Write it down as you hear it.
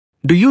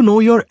Do you know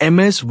your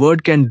MS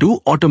Word can do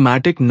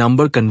automatic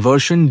number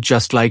conversion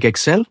just like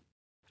Excel?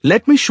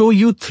 Let me show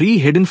you 3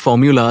 hidden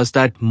formulas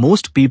that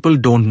most people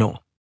don't know.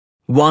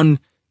 1.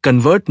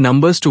 Convert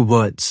numbers to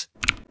words.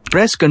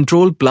 Press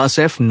Ctrl plus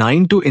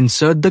F9 to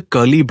insert the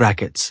curly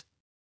brackets.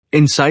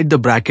 Inside the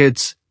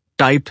brackets,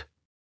 type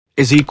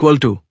is equal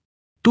to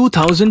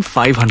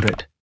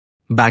 2500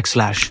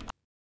 backslash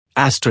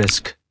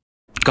asterisk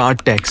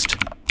card text.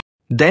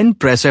 Then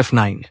press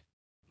F9.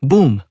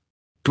 Boom!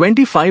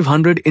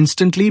 2500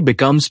 instantly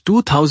becomes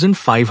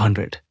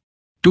 2500.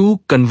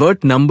 2.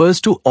 Convert numbers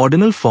to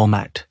ordinal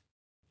format.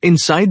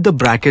 Inside the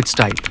brackets,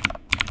 type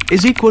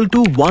is equal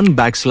to 1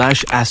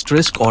 backslash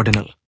asterisk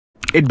ordinal.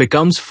 It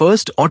becomes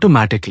first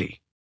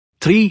automatically.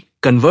 3.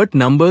 Convert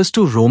numbers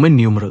to Roman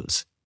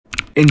numerals.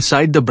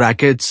 Inside the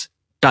brackets,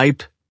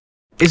 type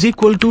is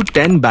equal to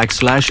 10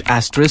 backslash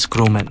asterisk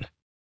Roman.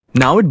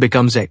 Now it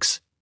becomes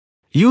X.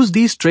 Use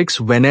these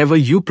tricks whenever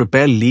you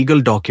prepare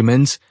legal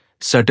documents,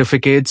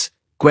 certificates,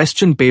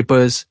 question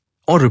papers,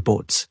 or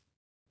reports.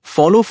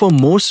 Follow for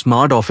more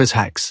smart office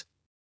hacks.